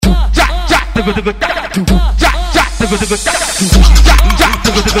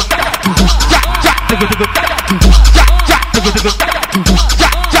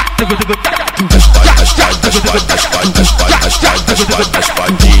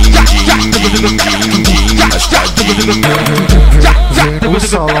Vem no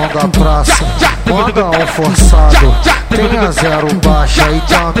salão da praça, manda um forçado. Tem a zero baixa e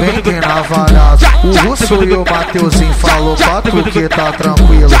também tem navalhado. O Russo e o Mateuzinho falou pra tu que tá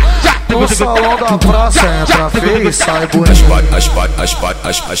tranquilo. No salão da praça entra feio e sai bonito.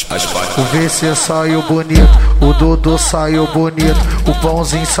 O VC saiu bonito, o Dodô saiu bonito, o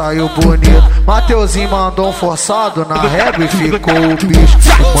Pãozinho saiu bonito. Mateuzinho mandou um forçado na régua e ficou o bicho.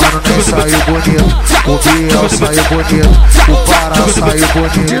 O Mano nem saiu bonito, o Biel saiu bonito, o Pará saiu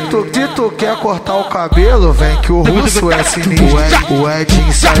bonito. Dito quer cortar o cabelo, vem que o Russo é sinistro. O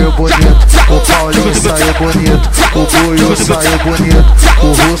Edinho saiu bonito, o Paulinho saiu bonito, o Buiu saiu bonito. O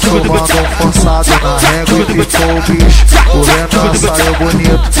Russo mandou um forçado na régua e ficou o bicho. O Renan saiu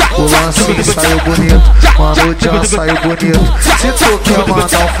bonito, o Lancinho saiu bonito, Mano Jan saiu bonito. Se tu quer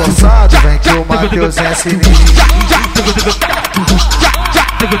mandar um forçado, vem que o Matheus é sinistro.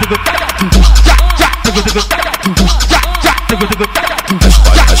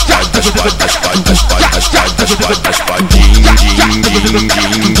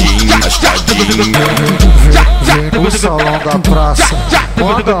 Vem no salão da praça,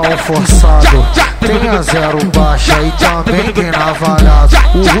 manda um forçado. Tem a zero baixa e também tem navalhado.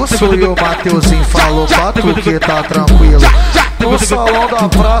 O Russo e o Mateuzinho falou pra tu que tá tranquilo. No salão da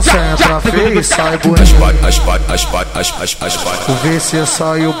praça entra feio e sai bonito. O VC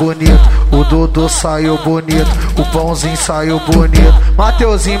saiu bonito, o Dodô saiu bonito, o Pãozinho saiu bonito.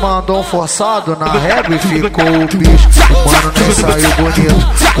 Mateuzinho mandou um forçado na régua e ficou o bicho. O Mano nem saiu bonito,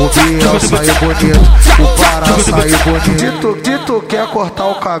 o Biel saiu bonito, o Pará saiu bonito. Dito quer cortar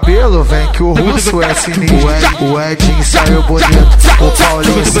o cabelo, vem que o Russo é sinistro. O Edinho saiu bonito, o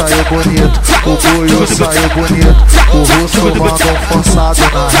Paulinho saiu bonito, o Buiu saiu bonito. O Russo mandou um forçado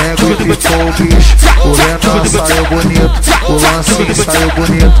na régua e ficou o bicho. O Renan saiu bonito, o Lancinho saiu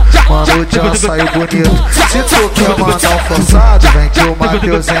bonito, Mano Jan saiu bonito. Se tu quer mandar um forçado, vem que o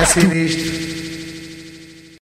Matheus é sinistro.